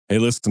Hey,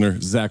 listener,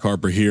 Zach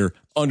Harper here.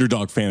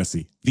 Underdog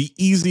Fantasy, the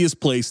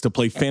easiest place to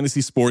play fantasy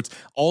sports.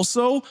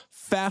 Also,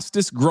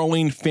 fastest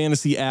growing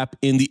fantasy app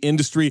in the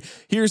industry.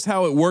 Here's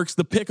how it works.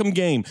 The Pick'em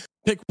game.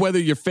 Pick whether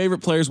your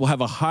favorite players will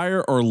have a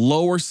higher or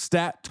lower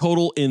stat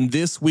total in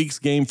this week's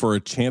game for a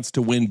chance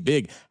to win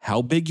big.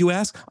 How big, you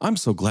ask? I'm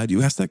so glad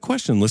you asked that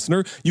question,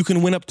 listener. You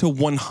can win up to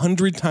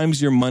 100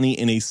 times your money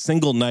in a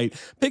single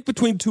night. Pick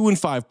between 2 and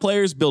 5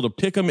 players, build a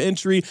Pick'em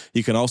entry.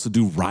 You can also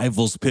do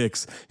rivals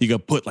picks. You can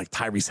put like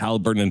Tyrese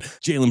Halliburton and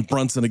Jalen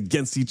Brunson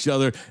against each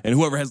other, and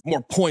whoever has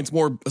more points,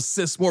 more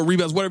assists, more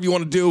rebounds, whatever you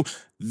want to do,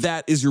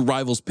 that is your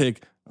rivals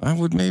pick. I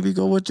would maybe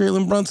go with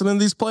Jalen Brunson in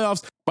these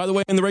playoffs. By the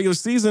way, in the regular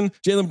season,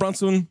 Jalen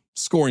Brunson,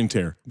 scoring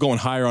tear, going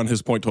higher on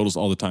his point totals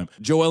all the time.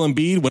 Joel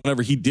Embiid,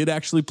 whenever he did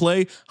actually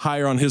play,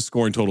 higher on his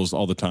scoring totals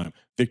all the time.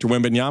 Victor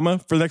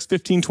Wembanyama, for the next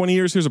 15, 20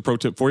 years, here's a pro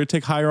tip for you.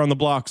 Take higher on the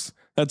blocks.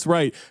 That's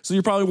right. So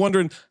you're probably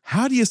wondering,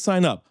 how do you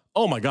sign up?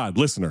 Oh my God,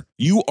 listener,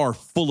 you are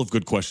full of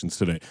good questions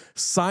today.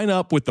 Sign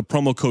up with the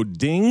promo code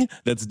DING,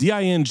 that's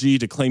D-I-N-G,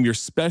 to claim your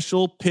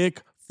special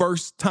pick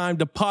first time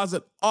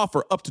deposit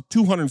offer up to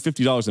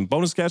 $250 in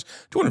bonus cash.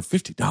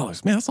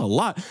 $250, man, that's a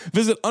lot.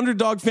 Visit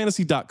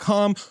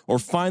underdogfantasy.com or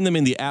find them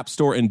in the App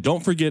Store. And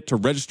don't forget to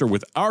register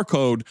with our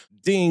code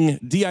DING,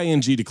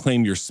 D-I-N-G, to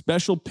claim your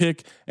special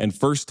pick and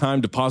first time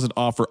deposit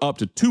offer up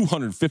to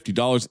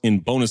 $250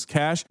 in bonus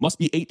cash. Must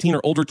be 18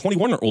 or older,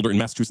 21 or older in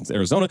Massachusetts,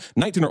 Arizona,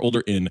 19 or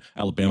older in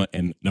Alabama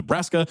and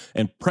Nebraska,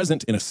 and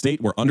present in a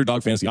state where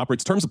Underdog Fantasy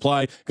operates. Terms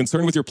apply.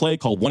 Concerned with your play,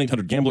 call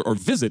 1-800-GAMBLER or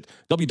visit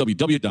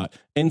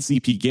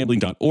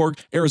www.ncpgambling.org.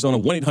 Arizona,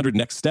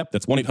 1-800-NEXT-STEP.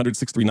 That's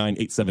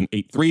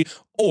 1-800-639-8783.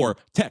 Or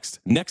text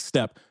NEXT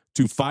STEP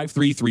to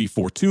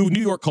 53342.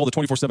 New York, call the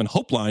 24/7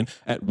 Hope line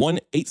at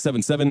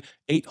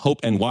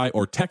 1-877-8-HOPE-NY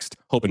or text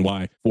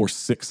HOPE-NY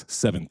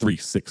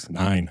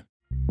 467-369.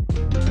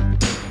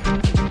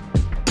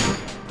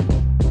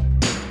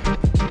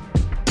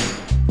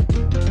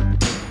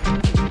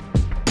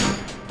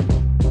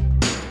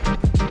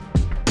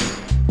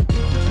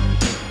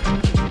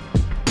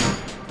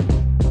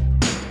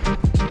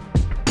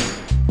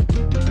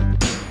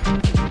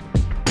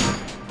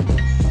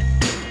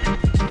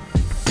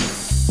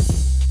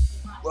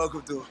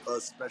 Welcome to a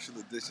special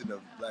edition of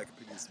Black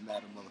Opinions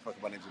Matter,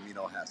 motherfucker. My name's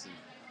Amino Hassan.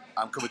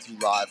 I'm coming to you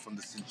live from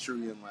the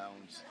Centurion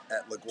Lounge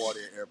at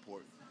LaGuardia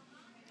Airport.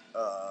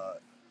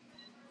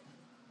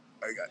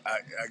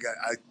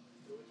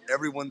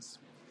 Everyone's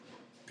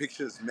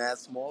picture is mad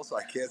small, so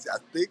I can't see. I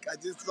think I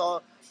just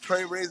saw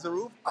Trey raise the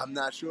roof. I'm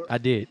not sure. I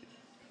did.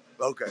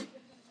 Okay.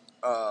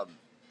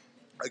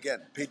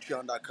 Again,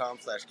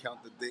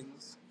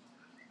 patreon.com/countthedings.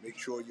 Make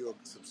sure you're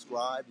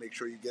subscribed. Make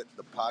sure you get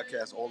the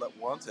podcast all at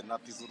once and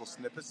not these little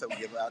snippets that we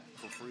give out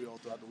for free all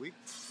throughout the week.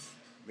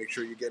 Make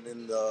sure you're getting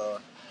in the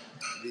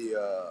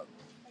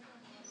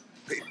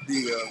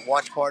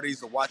watch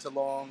parties, the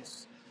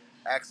watch-alongs,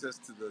 access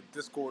to the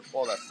Discord,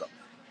 all that stuff.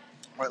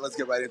 All right, let's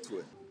get right into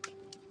it.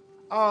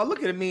 Oh,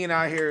 look at me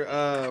out here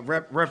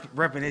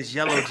repping his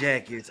yellow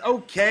jackets.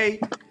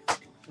 Okay.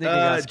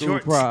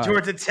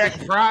 Georgia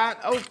Tech pride.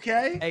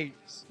 Okay. Hey,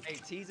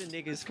 teasing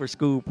niggas for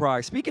school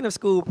pride. Speaking of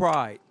school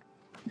pride,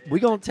 we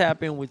gonna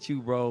tap in with you,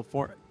 bro,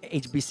 for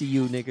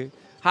HBCU nigga.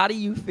 How do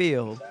you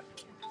feel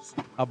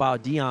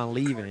about Deion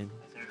leaving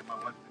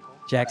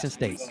Jackson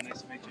State?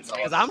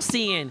 Because I'm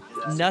seeing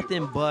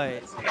nothing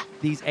but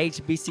these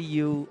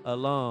HBCU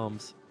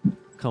alums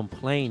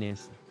complaining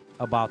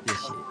about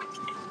this shit.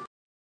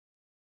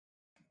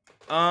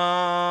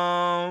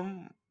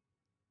 I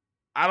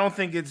don't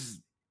think it's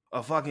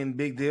a fucking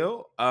big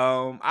deal.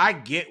 I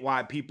get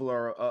why people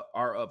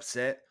are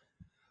upset.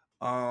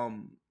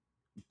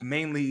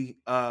 Mainly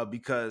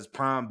because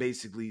Prime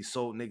basically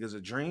sold niggas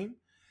a dream.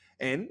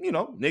 And, you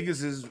know,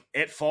 niggas is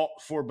at fault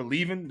for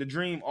believing the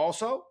dream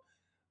also.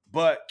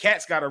 But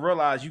cats got to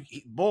realize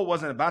Bull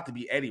wasn't about to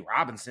be Eddie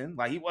Robinson.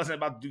 Like, he wasn't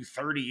about to do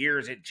 30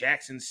 years at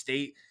Jackson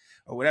State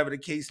or whatever the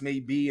case may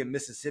be in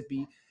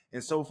Mississippi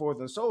and so forth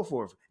and so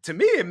forth. To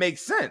me, it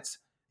makes sense.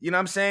 You know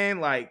what I'm saying?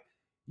 Like,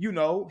 you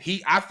know,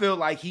 I feel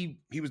like he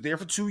was there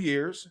for 2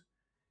 years.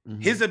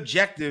 Mm-hmm. His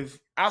objective,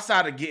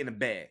 outside of getting a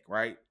bag,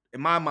 right? In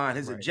my mind,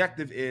 his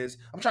objective is,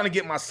 I'm trying to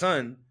get my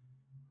son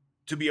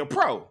to be a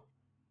pro.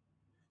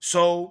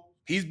 So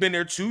he's been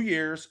there 2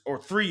 years,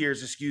 or 3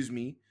 years, excuse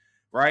me,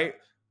 right?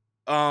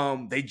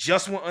 They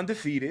just went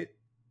undefeated,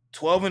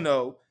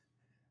 12-0.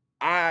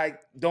 I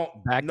don't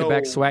know.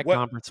 Back-to-back SWAC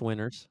conference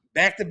winners.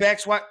 Back-to-back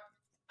SWAC.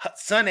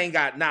 Son ain't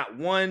got not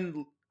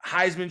one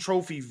Heisman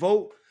Trophy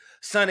vote.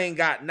 Son ain't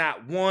got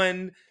not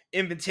one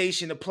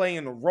invitation to play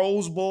in the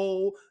Rose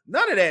Bowl.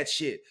 None of that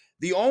shit.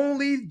 The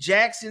only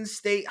Jackson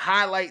State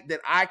highlight that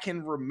I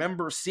can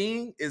remember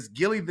seeing is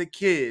Gilly the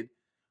Kid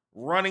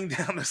running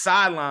down the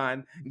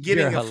sideline,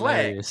 getting a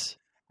flag.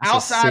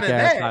 Outside of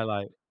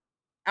that,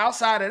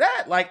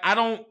 like, I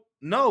don't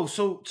know.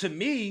 So to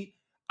me,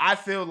 I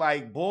feel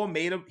like Bull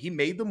made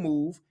the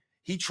move.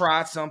 He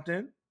tried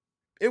something.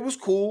 It was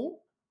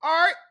cool. All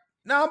right.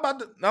 Now I'm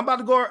about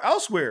to go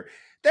elsewhere.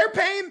 They're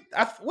paying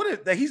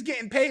he's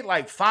getting paid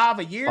like $5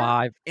 a year,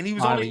 and he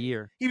was five only a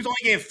year. he was only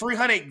getting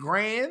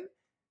 $300,000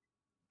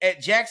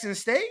 at Jackson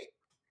State.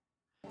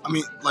 I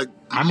mean, like,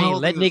 I my mean, whole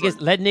let thing is, niggas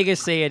like, let niggas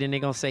say it, and they're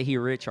gonna say he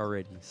rich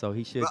already. So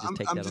he should but just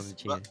take I'm that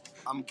just, on the chin.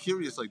 I'm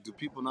curious, like, do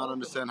people not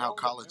understand how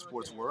college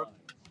sports work?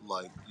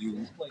 Like,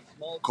 you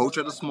coach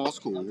at a small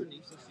school,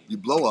 you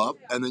blow up,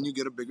 and then you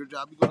get a bigger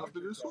job, you go to a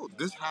bigger school.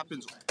 This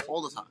happens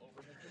all the time.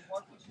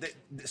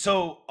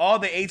 So all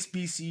the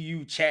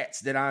HBCU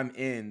chats that I'm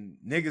in,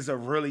 niggas are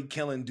really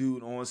killing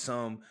dude on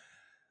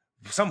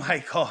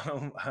somebody called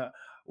him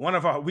one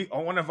of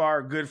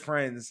our good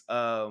friends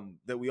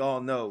that we all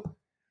know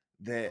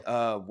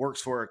that works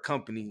for a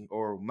company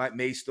or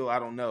may still, I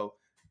don't know,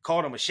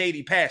 called him a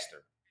shady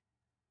pastor.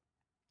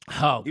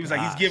 Oh, he was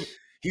gosh. like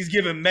he's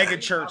giving mega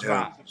church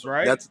vibes,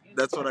 right?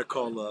 That's what I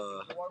call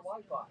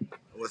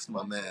what's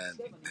my man?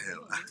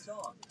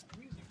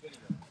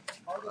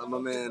 My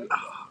man.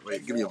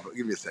 Wait, give me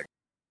a second.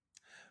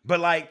 But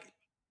like,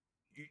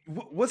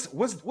 what's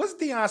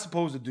Deion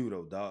supposed to do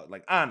though, dog?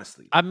 Like,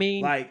 honestly, I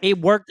mean, like, it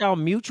worked out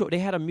mutual. They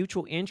had a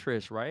mutual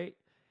interest, right?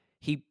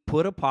 He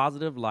put a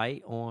positive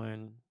light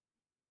on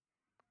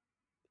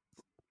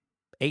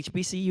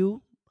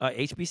HBCU,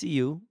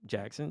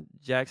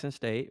 Jackson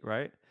State,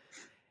 right?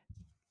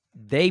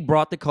 They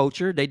brought the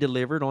culture. They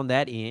delivered on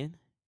that end.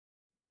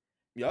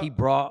 yep, He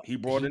brought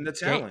in the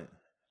talent.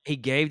 He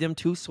gave them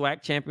 2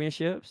 SWAC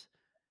championships.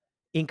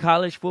 In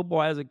college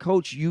football, as a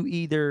coach, you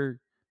either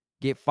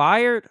get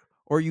fired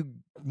or you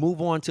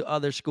move on to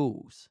other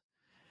schools.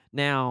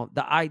 Now,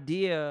 the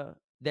idea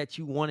that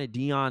you wanted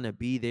Deion to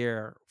be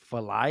there for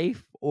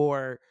life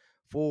or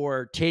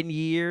for 10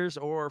 years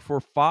or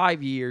for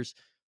 5 years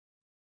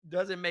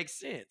doesn't make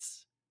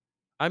sense.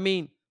 I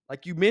mean,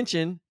 like you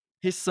mentioned,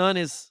 his son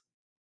is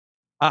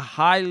a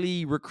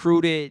highly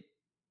recruited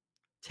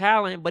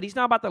talent, but he's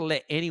not about to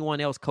let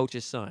anyone else coach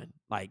his son.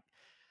 Like,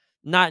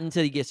 not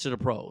until he gets to the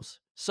pros.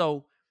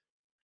 So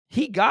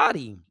he got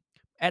him.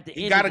 At the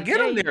He end got to of the get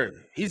day, him there.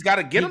 He's got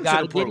to get him to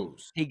the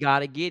pros. He got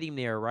to get him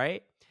there,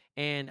 right?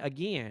 And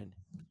again,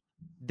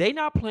 they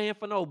not playing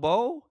for no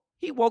bowl.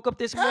 He woke up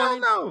this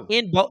morning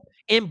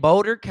in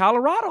Boulder,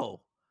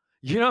 Colorado.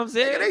 You know what I'm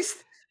saying? Nigga,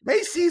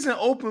 they season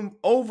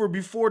over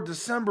before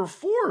December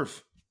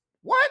 4th.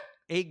 What?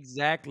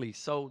 Exactly.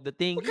 So the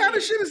thing What kind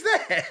of shit is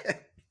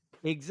that?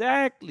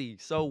 Exactly.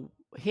 So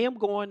him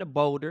going to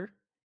Boulder,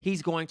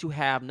 he's going to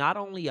have not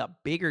only a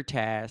bigger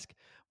task,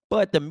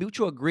 but the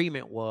mutual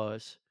agreement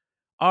was,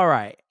 all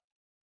right,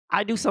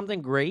 I do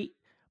something great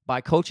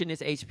by coaching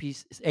this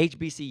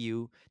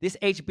HBCU. This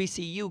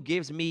HBCU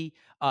gives me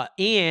an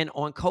in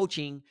on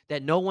coaching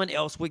that no one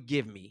else would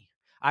give me.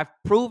 I've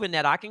proven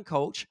that I can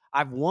coach.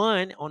 I've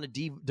won on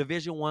the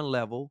Division I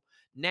level.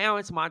 Now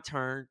it's my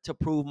turn to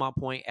prove my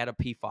point at a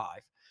P5.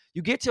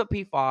 You get to a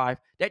P5,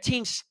 that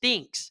team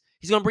stinks.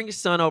 He's going to bring his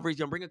son over. He's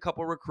going to bring a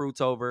couple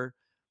recruits over.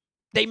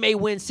 They may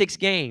win 6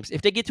 games.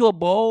 If they get to a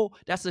bowl,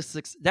 that's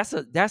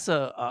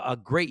a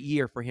great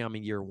year for him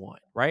in year 1,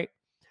 right?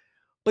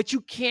 But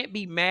you can't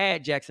be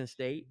mad, Jackson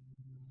State.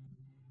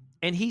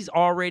 And he's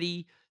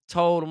already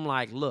told them,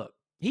 like, look,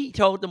 he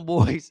told them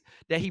boys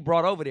that he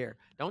brought over there,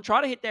 don't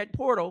try to hit that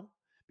portal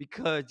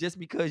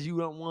because you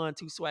don't won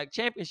 2 SWAC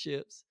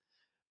championships,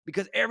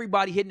 because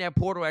everybody hitting that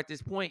portal at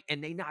this point,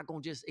 and they not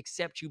going to just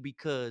accept you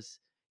because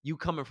you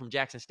coming from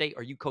Jackson State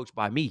or you coached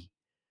by me.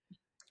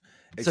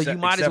 So you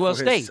might as well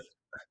stay.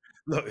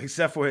 Look,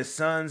 except for his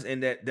sons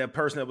and that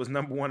person that was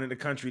number 1 in the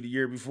country the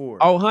year before.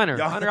 Oh,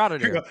 Hunter out of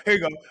there. Here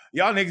you go.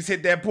 Y'all niggas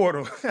hit that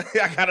portal.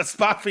 I got a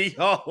spot for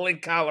y'all in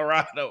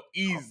Colorado.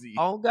 Easy.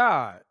 Oh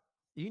God.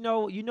 You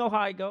know how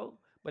I go.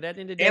 But at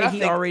the end of the day, and I he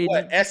think already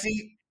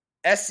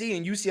SC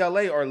and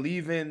UCLA are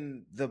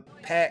leaving the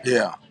Pac.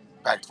 Yeah,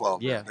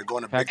 Pac-12. Yeah, they're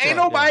going to Pac-12. Big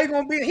 12. Ain't nobody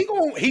gonna be.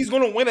 He's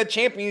gonna win a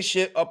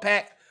championship, a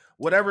Pac,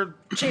 whatever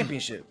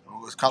championship.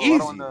 Is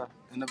Colorado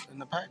Easy. in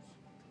the Pac?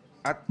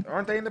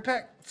 Aren't they in the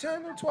Pac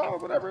 10 or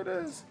 12, whatever it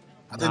is?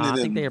 I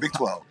think they're Big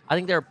 12. I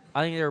think they're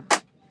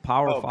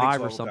Power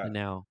 5 or okay. something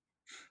now.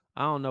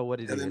 I don't know what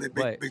it is.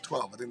 But Big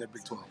 12. I think they're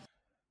Big 12.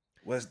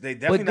 Was they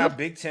definitely not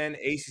Big 10,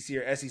 ACC,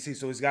 or SEC?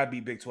 So it's got to be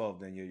Big 12.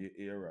 Then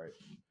you're right.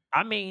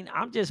 I mean,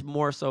 I'm just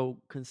more so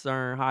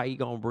concerned how he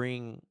gonna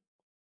bring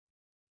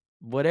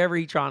whatever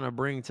he trying to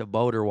bring to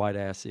Boulder, white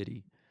ass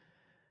city,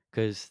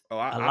 because a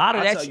lot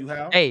of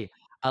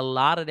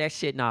that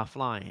shit not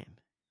flying.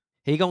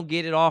 He gonna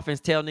get it off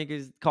and tell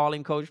niggas, call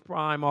him Coach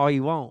Prime all he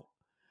want.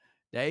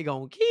 They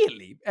gonna kill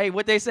him. Hey,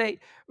 what they say?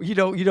 You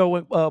know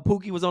when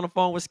Pookie was on the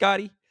phone with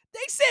Scotty, they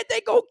said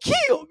they gonna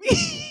kill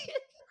me.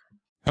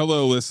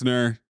 Hello,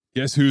 listener.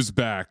 Guess who's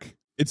back?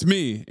 It's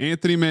me,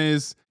 Anthony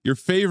Mays, your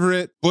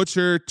favorite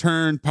butcher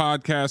turned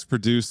podcast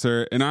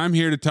producer, and I'm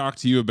here to talk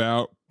to you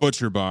about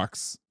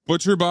ButcherBox.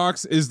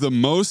 ButcherBox is the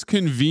most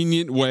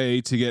convenient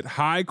way to get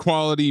high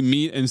quality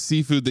meat and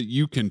seafood that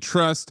you can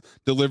trust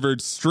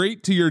delivered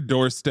straight to your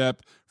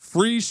doorstep,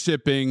 free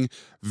shipping,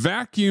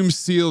 vacuum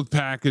sealed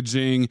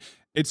packaging,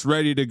 It's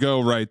ready to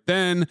go right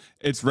then.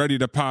 It's ready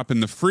to pop in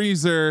the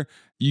freezer.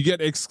 You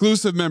get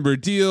exclusive member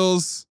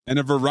deals and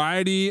a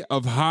variety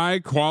of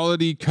high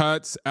quality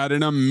cuts at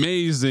an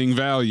amazing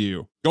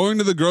value. Going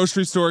to the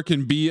grocery store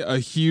can be a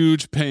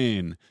huge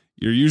pain.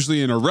 You're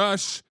usually in a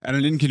rush at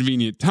an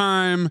inconvenient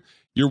time.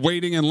 You're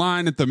waiting in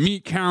line at the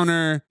meat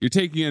counter. You're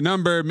taking a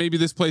number. Maybe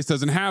this place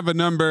doesn't have a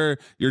number.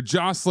 You're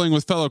jostling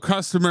with fellow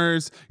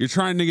customers. You're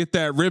trying to get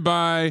that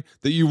ribeye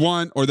that you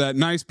want or that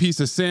nice piece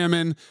of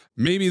salmon.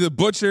 Maybe the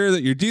butcher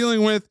that you're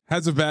dealing with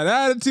has a bad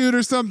attitude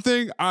or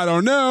something. I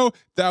don't know.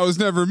 That was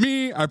never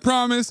me, I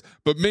promise.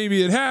 But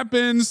maybe it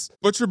happens.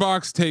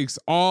 ButcherBox takes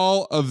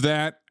all of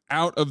that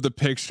out of the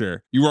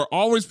picture. You are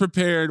always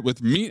prepared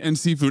with meat and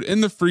seafood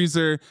in the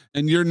freezer,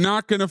 and you're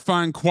not going to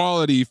find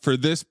quality for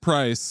this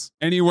price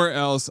anywhere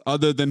else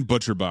other than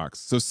ButcherBox.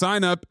 So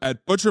sign up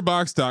at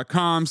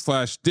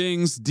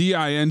butcherbox.com/dings,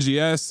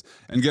 D-I-N-G-S,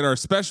 and get our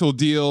special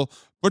deal.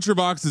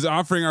 ButcherBox is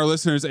offering our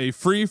listeners a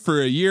free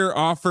for a year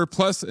offer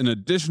plus an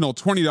additional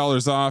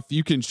 $20 off.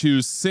 You can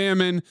choose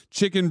salmon,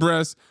 chicken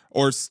breast,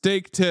 or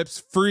steak tips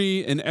free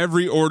in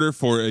every order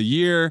for a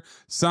year.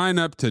 Sign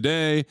up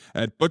today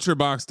at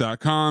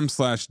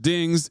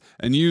butcherbox.com/dings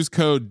and use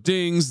code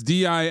DINGS,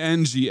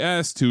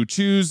 D-I-N-G-S, to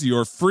choose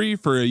your free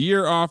for a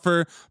year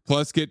offer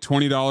plus get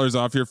 $20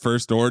 off your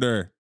first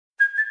order.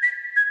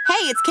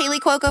 Hey, it's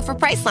Kaylee Cuoco for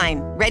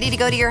Priceline. Ready to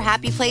go to your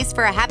happy place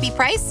for a happy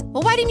price?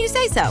 Well, why didn't you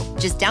say so?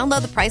 Just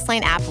download the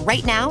Priceline app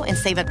right now and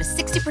save up to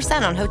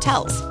 60% on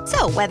hotels.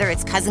 So whether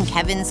it's Cousin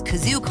Kevin's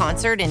Kazoo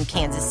Concert in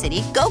Kansas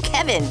City, go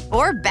Kevin,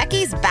 or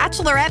Becky's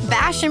Bachelorette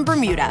Bash in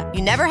Bermuda,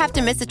 you never have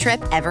to miss a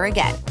trip ever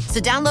again.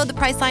 So download the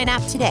Priceline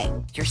app today.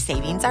 Your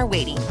savings are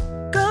waiting.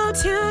 Go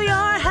to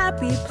your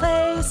happy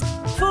place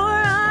for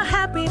a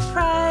happy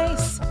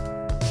price.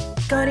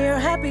 Go to your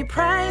happy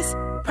price,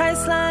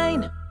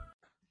 Priceline.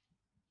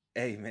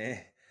 Hey, man,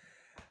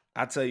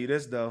 I tell you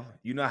this, though.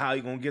 You know how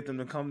you going to get them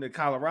to come to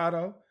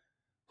Colorado?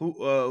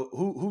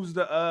 Who's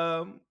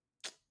the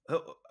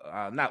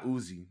not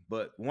Uzi,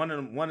 but one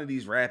of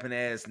these rapping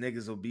ass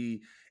niggas will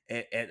be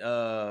at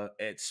the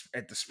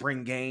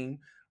spring game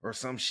or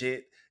some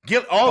shit.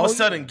 All of a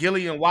sudden,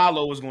 Gilly and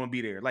Wallow is going to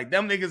be there. Like,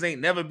 them niggas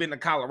ain't never been to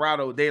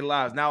Colorado their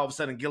lives. Now all of a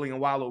sudden, Gilly and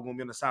Wallow are going to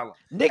be in the silent.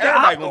 Nigga,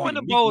 I'm going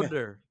to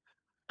Boulder.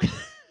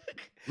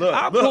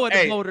 I'm going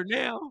to Boulder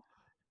now.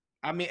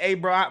 I mean, hey,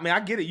 bro. I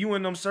get it. You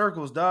in them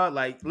circles, dog.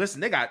 Like,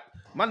 listen, they got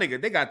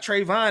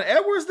Trayvon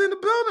Edwards in the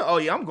building. Oh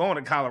yeah, I'm going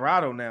to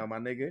Colorado now, my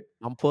nigga.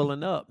 I'm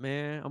pulling up,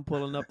 man. I'm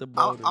pulling up the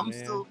Boulder, I'm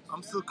man.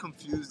 still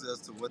confused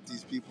as to what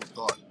these people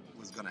thought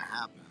was gonna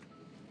happen.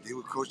 They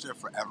would coach there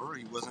forever.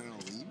 He wasn't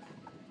gonna leave.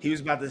 He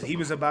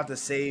was about to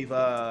save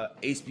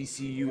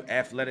HBCU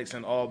athletics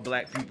and all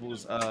black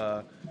people's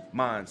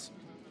minds.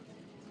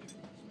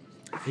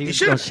 He's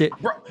gonna shift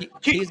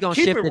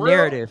the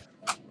narrative.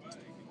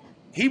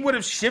 He would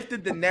have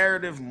shifted the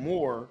narrative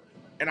more,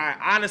 and I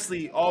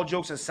honestly, all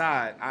jokes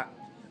aside,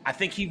 I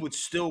think he would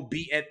still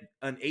be at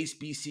an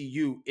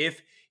HBCU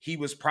if he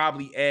was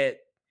probably at,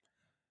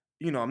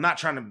 I'm not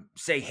trying to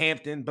say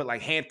Hampton, but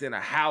like Hampton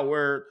or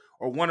Howard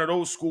or one of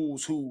those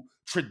schools who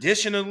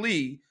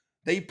traditionally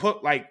they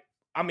put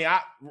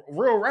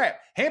real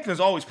rap. Hampton's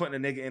always putting a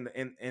nigga in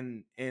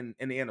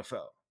the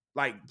NFL.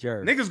 Like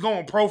niggas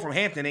going pro from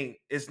Hampton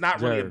it's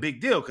not really a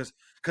big deal because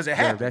it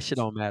happens. That shit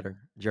don't matter.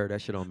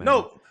 That shit don't matter.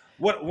 No.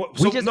 But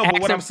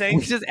what I'm saying,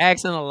 we just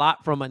asking a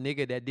lot from a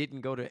nigga that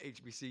didn't go to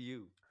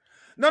HBCU.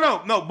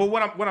 No. But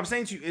what I'm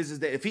saying to you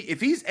is that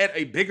if he's at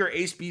a bigger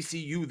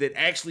HBCU that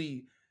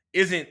actually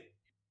isn't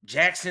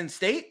Jackson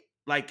State,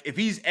 like if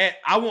he's at,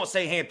 I won't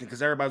say Hampton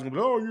because everybody's gonna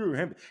be, oh, you're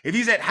Hampton. If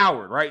he's at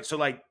Howard, right? So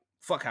like,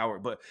 fuck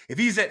Howard. But if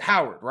he's at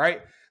Howard,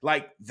 right?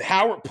 Like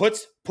Howard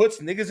puts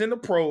niggas in the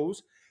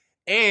pros,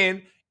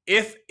 and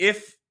if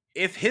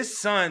his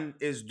son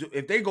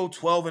if they go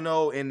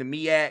 12-0 in the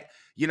MEAC.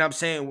 You know what I'm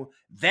saying?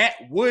 That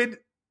would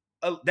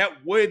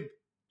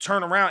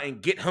turn around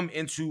and get him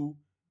into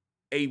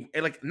a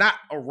not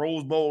a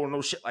Rose Bowl or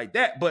no shit like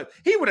that, but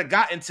he would have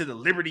got into the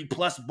Liberty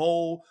Plus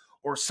Bowl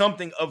or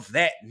something of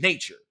that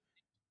nature.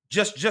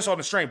 Just on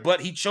the strength. But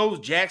he chose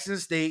Jackson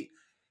State.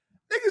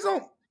 Niggas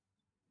don't.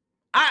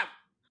 I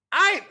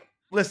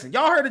listen,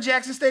 y'all heard of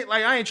Jackson State?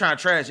 Like, I ain't trying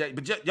to trash that,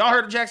 but y'all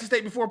heard of Jackson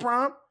State before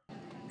prom?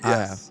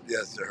 Yes,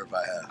 sir. I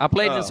have. I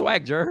played in the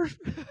swag, Jerv.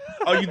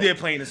 Oh, you did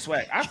play in the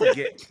swag. I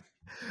forget.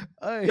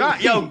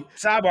 Yo,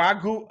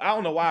 sidebar. I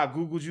don't know why I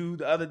googled you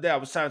the other day. I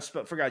was trying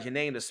to figure out your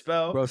name to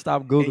spell. Bro,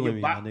 stop googling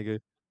me, my nigga.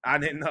 I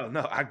didn't know.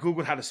 No, I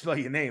googled how to spell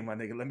your name, my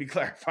nigga. Let me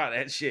clarify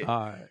that shit.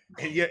 All right.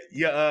 And your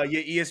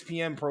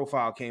ESPN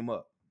profile came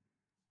up.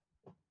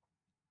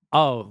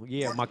 Oh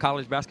yeah, my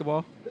college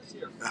basketball.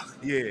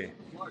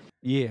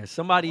 Yeah.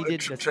 Somebody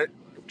did.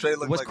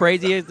 What's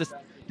crazy is the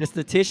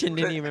statistician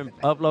didn't even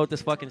upload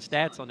this fucking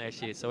stats on that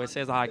shit. So it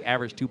says I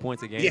average 2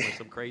 points a game or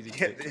some crazy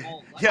shit.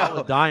 I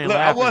was dying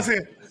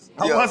laughing.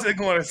 I wasn't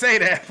going to say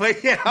that,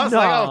 but yeah, I was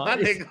like, oh, my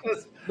nigga.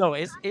 No,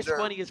 it's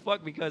funny as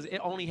fuck because it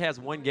only has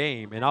one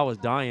game, and I was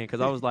dying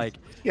because I was like,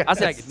 I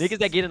said, like, niggas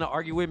that get in an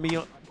argument with me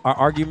our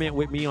argument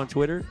with me on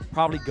Twitter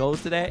probably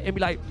goes to that and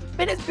be like,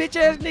 man, this bitch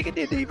ass nigga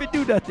didn't even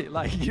do nothing.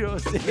 Like, you know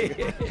what I'm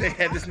saying? They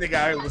had this nigga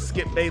out here with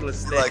Skip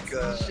Bayless. Like,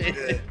 yeah.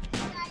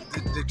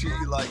 They treat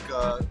you like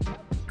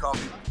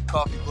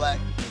coffee black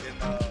in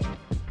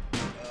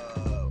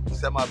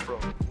semi-pro.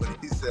 When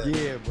he said,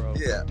 Yeah, bro.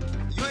 yeah,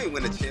 you ain't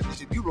win a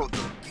championship. You wrote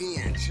the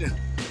bench.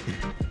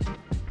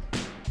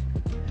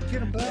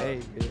 Get him back. Hey,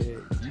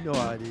 man, you know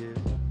how it is.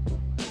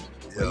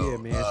 But Yo, yeah,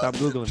 man, stop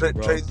Googling it,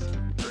 bro.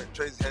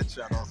 Trey's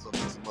headshot also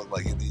makes him look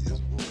like he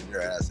just whooping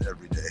your ass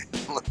every day.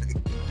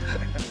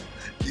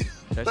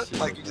 That shit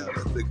like was you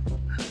nuts. just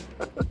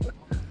think.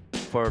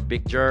 For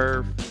Big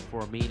Jerv,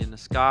 for Mean in the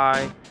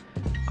Sky,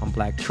 I'm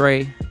Black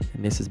Trey,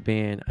 and this has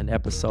been an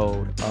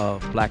episode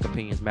of Black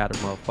Opinions Matter,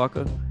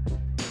 motherfucker.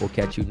 We'll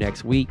catch you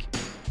next week.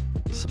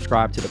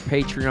 Subscribe to the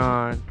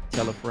Patreon.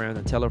 Tell a friend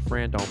and tell a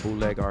friend. Don't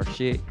bootleg our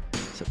shit.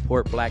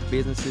 Support black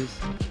businesses,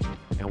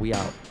 and we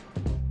out.